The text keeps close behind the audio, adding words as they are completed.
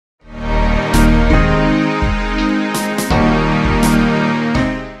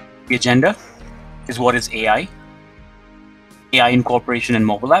The agenda is what is AI, AI incorporation in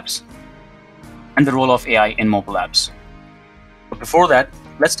mobile apps, and the role of AI in mobile apps. But before that,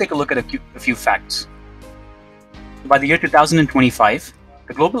 let's take a look at a few facts. By the year 2025,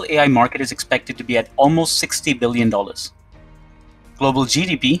 the global AI market is expected to be at almost $60 billion. Global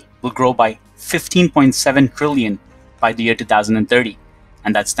GDP will grow by 15.7 trillion by the year 2030,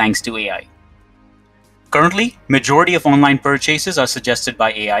 and that's thanks to AI. Currently, majority of online purchases are suggested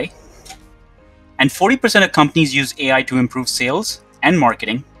by AI, and 40% of companies use AI to improve sales and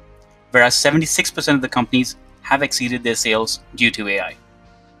marketing, whereas 76% of the companies have exceeded their sales due to AI.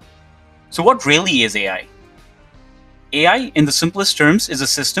 So what really is AI? AI, in the simplest terms, is a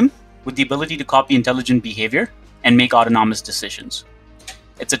system with the ability to copy intelligent behavior and make autonomous decisions.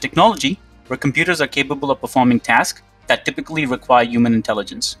 It's a technology where computers are capable of performing tasks that typically require human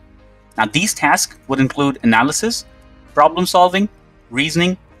intelligence. Now, these tasks would include analysis, problem solving,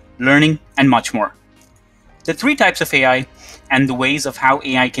 reasoning, learning, and much more. There are three types of AI and the ways of how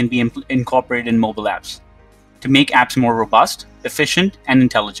AI can be incorporated in mobile apps to make apps more robust, efficient, and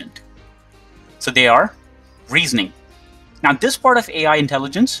intelligent. So they are reasoning. Now, this part of AI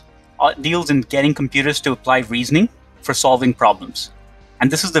intelligence deals in getting computers to apply reasoning for solving problems.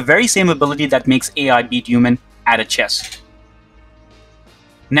 And this is the very same ability that makes AI beat human at a chess.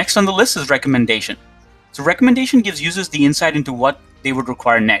 Next on the list is recommendation. So recommendation gives users the insight into what they would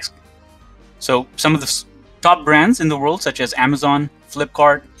require next. So some of the top brands in the world, such as Amazon,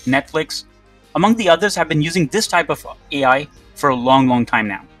 Flipkart, Netflix, among the others, have been using this type of AI for a long time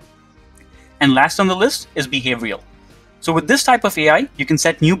now. And last on the list is behavioral. So with this type of AI, you can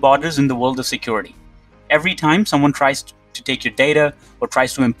set new borders in the world of security. Every time someone tries to take your data or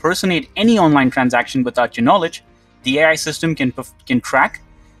tries to impersonate any online transaction without your knowledge, the AI system can track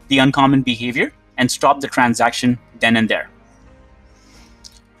the uncommon behavior and stop the transaction then and there.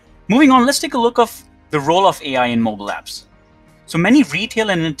 Moving on, let's take a look at the role of AI in mobile apps. So many retail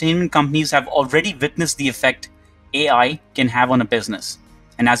and entertainment companies have already witnessed the effect AI can have on a business.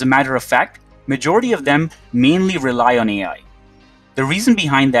 And as a matter of fact, majority of them mainly rely on AI. The reason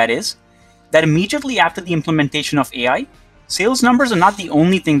behind that is that immediately after the implementation of AI, sales numbers are not the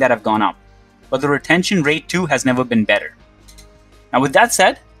only thing that have gone up, but the retention rate too has never been better. Now with that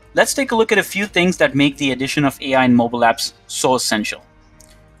said, let's take a look at a few things that make the addition of AI in mobile apps so essential.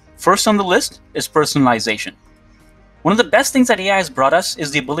 First on the list is personalization. One of the best things that AI has brought us is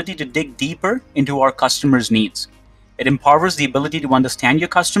the ability to dig deeper into our customers' needs. It empowers the ability to understand your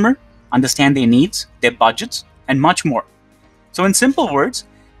customer, understand their needs, their budgets, and much more. So in simple words,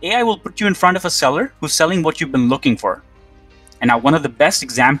 AI will put you in front of a seller who's selling what you've been looking for. And now one of the best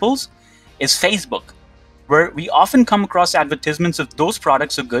examples is Facebook, where we often come across advertisements of those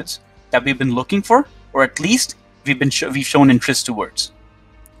products or goods that we've been looking for, or at least we've shown interest towards.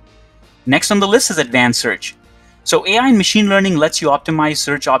 Next on the list is advanced search. So AI and machine learning lets you optimize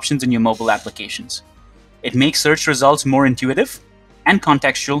search options in your mobile applications. It makes search results more intuitive and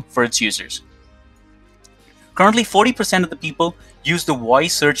contextual for its users. Currently, 40% of the people use the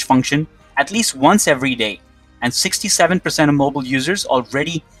voice search function at least once every day, and 67% of mobile users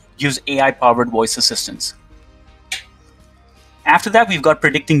already use AI-powered voice assistants. After that, we've got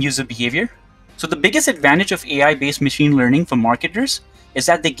predicting user behavior. So the biggest advantage of AI-based machine learning for marketers is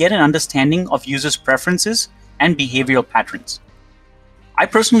that they get an understanding of users' preferences and behavioral patterns. I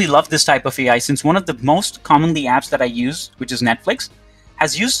personally love this type of AI since one of the most commonly apps that I use, which is Netflix,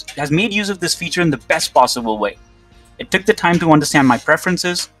 has made use of this feature in the best possible way. It took the time to understand my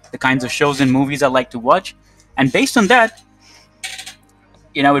preferences, the kinds of shows and movies I like to watch, and based on that,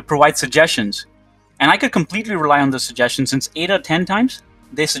 it provides suggestions. And I could completely rely on those suggestions since 8 or 10 times,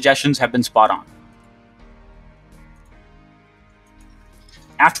 their suggestions have been spot on.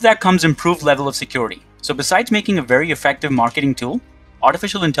 After that comes improved level of security. So besides making a very effective marketing tool,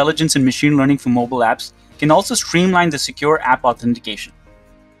 artificial intelligence and machine learning for mobile apps can also streamline the secure app authentication.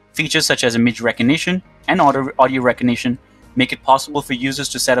 Features such as image recognition and audio recognition make it possible for users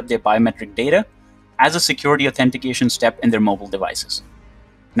to set up their biometric data as a security authentication step in their mobile devices.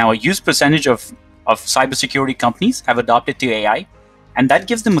 Now, a huge percentage of cybersecurity companies have adopted to AI, and that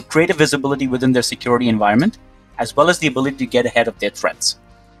gives them a greater visibility within their security environment, as well as the ability to get ahead of their threats.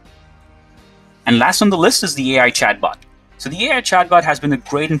 And last on the list is the AI chatbot. So the AI chatbot has been a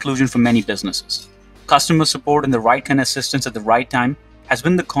great inclusion for many businesses. Customer support and the right kind of assistance at the right time has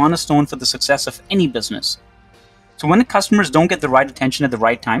been the cornerstone for the success of any business. So when customers don't get the right attention at the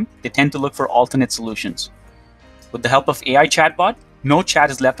right time, they tend to look for alternate solutions. With the help of AI chatbot, no chat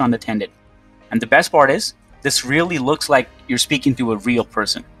is left unattended. And the best part is, this really looks like you're speaking to a real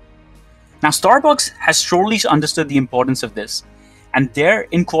person. Now, Starbucks has surely understood the importance of this, and their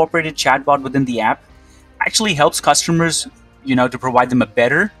incorporated chatbot within the app actually helps customers, to provide them a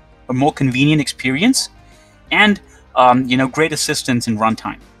better, a more convenient experience, and great assistance in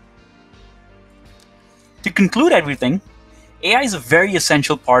runtime. To conclude everything, AI is a very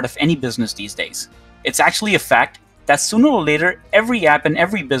essential part of any business these days. It's actually a fact that sooner or later, every app and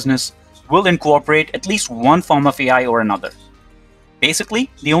every business will incorporate at least one form of AI or another. Basically,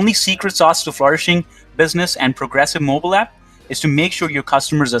 the only secret sauce to flourishing business and progressive mobile app is to make sure your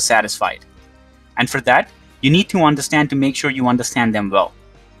customers are satisfied. And for that, you need to understand to make sure you understand them well.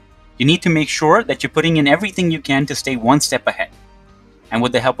 You need to make sure that you're putting in everything you can to stay one step ahead. And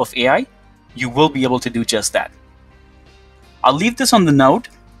with the help of AI, you will be able to do just that. I'll leave this on the note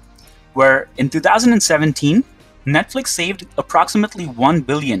where in 2017, Netflix saved approximately $1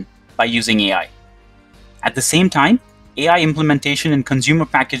 billion by using AI. At the same time, AI implementation in consumer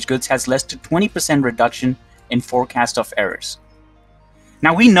packaged goods has led to 20% reduction in forecast of errors.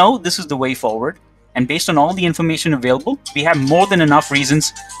 Now we know this is the way forward, and based on all the information available, we have more than enough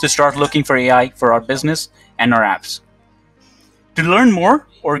reasons to start looking for AI for our business and our apps. To learn more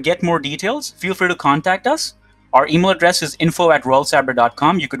or get more details, feel free to contact us. Our email address is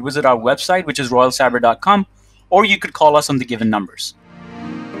info@royalsabre.com. You could visit our website, which is royalsabre.com, or you could call us on the given numbers.